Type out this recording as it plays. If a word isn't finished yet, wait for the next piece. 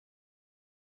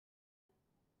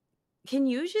Can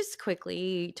you just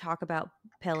quickly talk about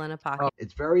pill in a pocket?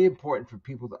 It's very important for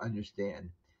people to understand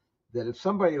that if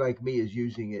somebody like me is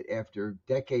using it after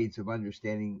decades of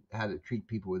understanding how to treat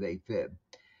people with AFib,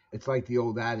 it's like the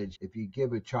old adage, if you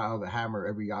give a child a hammer,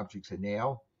 every object's a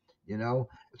nail, you know?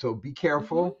 So be Mhm.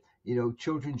 careful.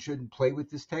 Children shouldn't play with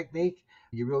this technique.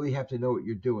 You really have to know what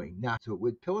you're doing. Now, so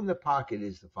with pill in the pocket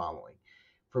is the following.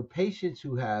 For patients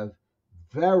who have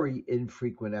very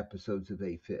infrequent episodes of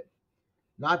AFib,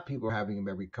 not people having them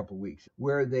every couple of weeks,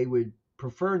 where they would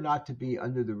prefer not to be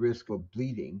under the risk of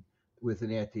bleeding with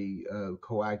an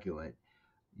anticoagulant,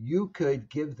 you could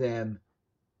give them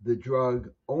the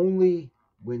drug only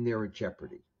when they're at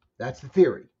jeopardy. That's the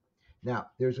theory. Now,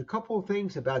 there's a couple of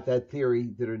things about that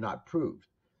theory that are not proved.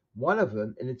 One of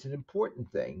them, and it's an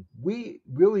important thing, we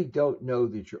really don't know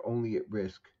that you're only at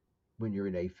risk when you're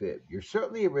in AFib. You're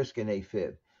certainly at risk in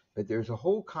AFib, but there's a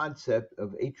whole concept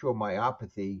of atrial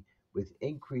myopathy with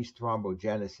increased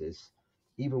thrombogenesis,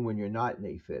 even when you're not in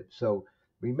AFib. So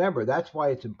remember, that's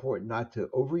why it's important not to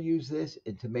overuse this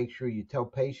and to make sure you tell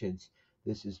patients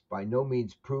this is by no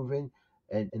means proven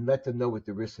and let them know what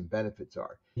the risks and benefits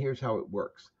are. Here's how it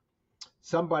works.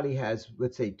 Somebody has,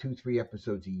 let's say, 2, 3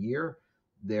 episodes a year.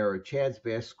 They're a Chad's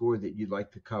VASc score that you'd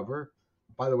like to cover.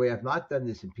 By the way, I've not done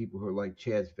this in people who are like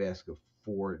Chad's VASc of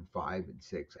 4 and 5 and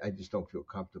 6. I just don't feel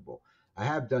comfortable. I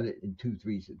have done it in 2,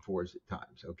 3s, and 4s at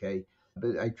times, okay?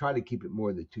 But I try to keep it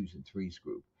more the 2s and 3s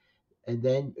group. And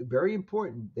then, very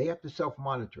important, they have to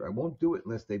self-monitor. I won't do it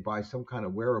unless they buy some kind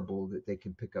of wearable that they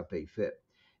can pick up AFib.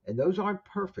 And those aren't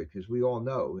perfect, as we all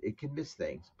know. It can miss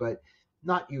things, but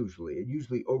not usually. It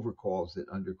usually overcalls and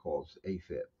undercalls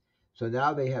AFib. So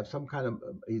now they have some kind of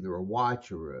either a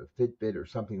watch or a Fitbit or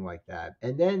something like that.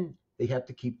 And then they have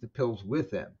to keep the pills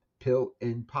with them, pill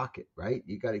in pocket, right?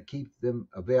 You got to keep them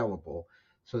available.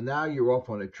 So now you're off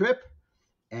on a trip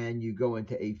and you go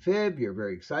into AFib, you're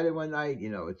very excited one night.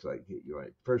 It's like you're on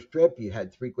your first trip, you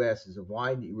had 3 glasses of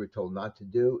wine that you were told not to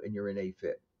do, and you're in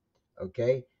AFib.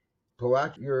 Okay? Pull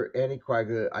out your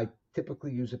anticoagulant. I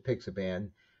typically use a Pixaban,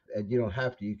 and you don't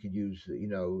have to. You could use,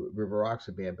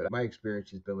 rivaroxaban, but my experience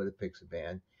has been with a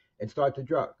Pixaban, and start the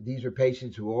drug. These are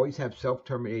patients who always have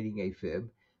self-terminating AFib,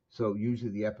 so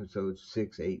usually the episode's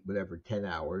 6, 8, whatever, 10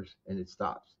 hours, and it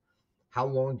stops. How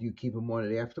long do you keep them on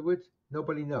it afterwards?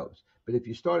 Nobody knows. But if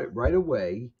you start it right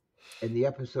away and the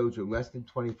episodes are less than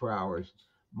 24 hours,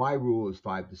 my rule is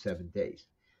 5 to 7 days.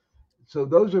 So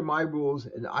those are my rules,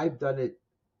 and I've done it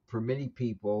for many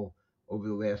people over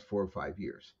the last 4 or 5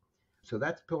 years. So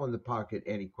that's pill in the pocket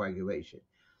anticoagulation.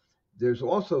 There's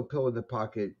also pill in the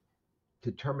pocket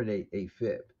to terminate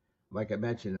AFib. Like I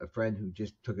mentioned, a friend who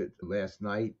just took it last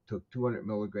night took 200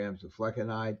 milligrams of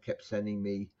flecainide, kept sending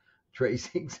me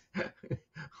tracings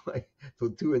like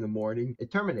till 2 in the morning. It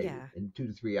terminated Yeah. in 2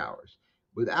 to 3 hours.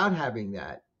 Without having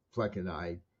that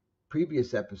flecainide,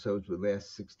 previous episodes would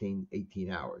last 16,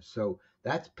 18 hours. So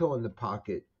that's pill in the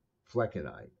pocket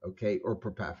flecainide, okay, or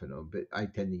propafenone, but I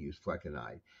tend to use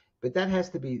flecainide. But that has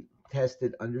to be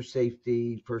tested under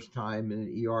safety first time in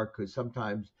an ER because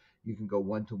sometimes you can go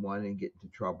 1 to 1 and get into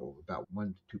trouble about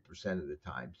 1 to 2% of the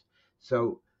times.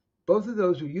 So both of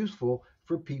those are useful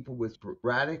for people with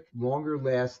sporadic, longer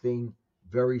lasting,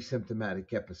 very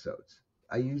symptomatic episodes.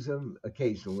 I use them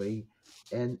occasionally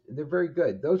and they're very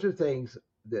good. Those are things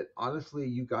that honestly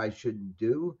you guys shouldn't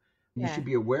do. You Yeah. should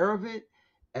be aware of it.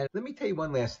 And let me tell you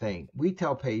one last thing. We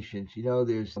tell patients,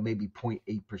 there's maybe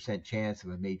 0.8% chance of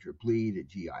a major bleed, a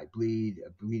GI bleed, a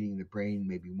bleeding in the brain,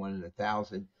 maybe 1 in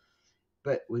 1,000.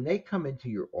 But when they come into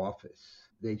your office,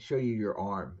 they show you your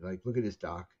arm, like, look at this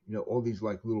doc, all these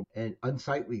like little and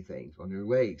unsightly things on their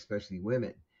legs, especially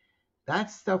women.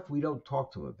 That's stuff we don't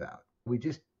talk to them about. We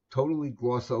just totally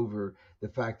gloss over the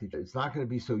fact that it's not going to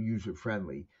be so user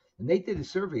friendly. And they did a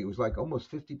survey. It was like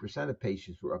almost 50% of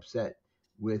patients were upset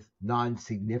with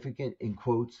non-significant, in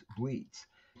quotes, bleeds.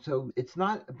 So it's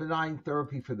not a benign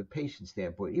therapy for the patient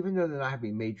standpoint, even though they're not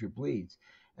having major bleeds.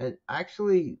 And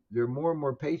actually, there are more and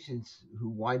more patients who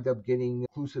wind up getting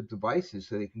occlusive devices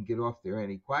so they can get off their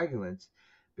anticoagulants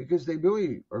because they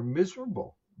really are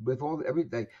miserable with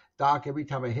everything. Doc, every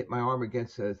time I hit my arm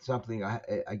against something,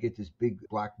 I get this big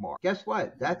black mark. Guess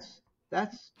what? That's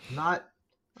not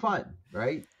fun,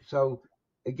 right? So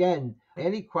again,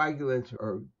 anticoagulants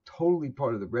are totally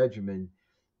part of the regimen.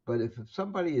 But if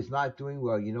somebody is not doing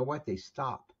well, you know what? They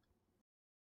stop.